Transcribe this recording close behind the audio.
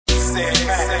Yo,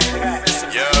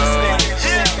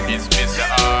 it's Mr.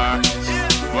 R.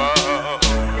 Whoa,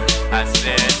 I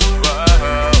said, whoa,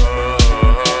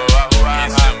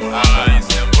 it's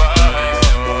them boys,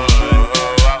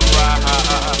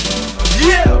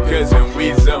 yeah. Cause when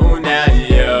we zone out,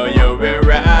 yo,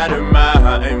 we're out of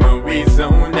mind. When we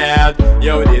zone out,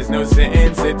 yo, there's no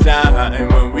sense of time.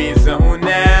 When we zone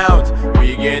out,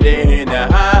 we get in the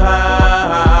high,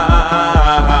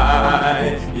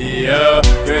 yo.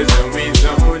 Cause when we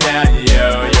zone out,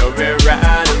 yo, we're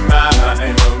out of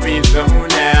mind. When we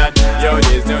zone out, yo,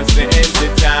 there's no sense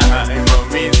of time. When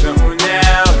we zone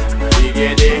out, we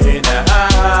get in the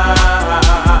high,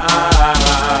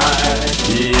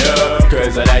 yo.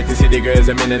 Cause I like to see the girls,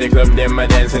 I'm in the club, them a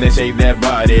dance and they shake their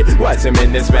body. Watch them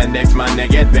in the spandex, man, they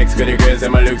get vexed. Cause the girls,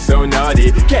 them a look so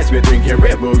naughty. Catch me drinking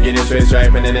Red Bull, getting straight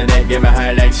stripe, and then the neck get my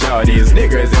high like shorties. The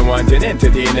girls, they want an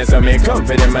entertainer, so make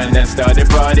confident man and start the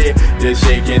party. Just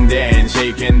shake and dance,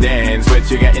 what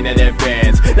you got in their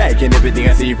pants. Liking everything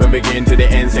I see from begin to the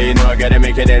end, so you know I gotta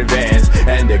make an advance.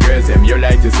 And the girls, them, you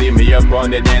like to see me up on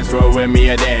the dance floor when me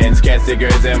a dance. Catch the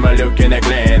girls, them a look and a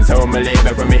glance. Hold my leg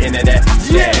back from me in that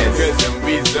dance. When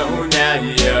we zone out,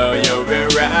 yo, we're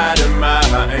out of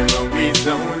mind. When we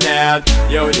zone out,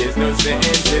 yo, there's no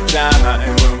sense of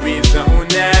time. When we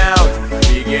zone out,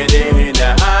 we get in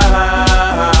the high,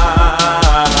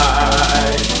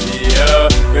 yo.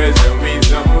 Cause when we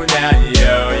zone out,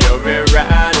 yo, we're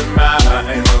out of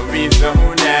mind. When we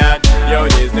zone out, yo,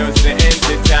 there's no sense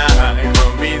of time.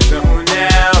 When we zone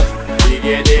out, we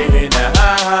get in the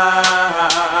high.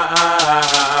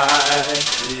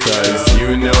 Cause you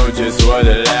know just what I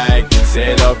like.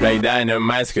 Set off like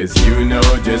dynamite, cause you know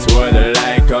just what I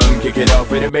like. Come kick it off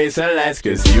with the bass and lights,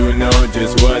 cause you know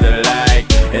just what I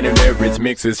like. And the beverage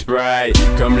mix with Sprite.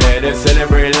 Come let us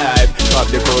celebrate life. Pop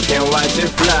the coke and watch it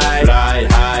fly.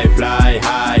 Fly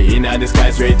high, in the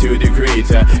sky straight to the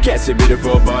crater. Catch a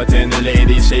beautiful bartender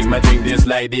lady, shake my drink just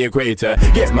like the equator.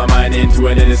 Get my mind into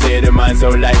it and state of mind so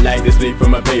light like the sleep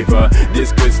from a paper.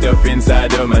 This good stuff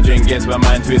inside of my drink gets my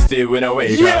mind twisted when I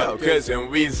wake up. Cause when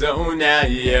we zone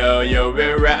out, yo,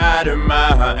 we're out of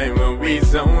mind. When we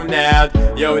zone out,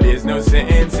 yo, there's no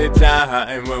sense of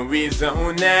time. When we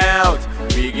zone out,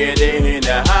 we get in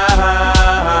the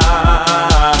high,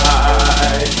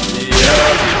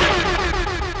 yo.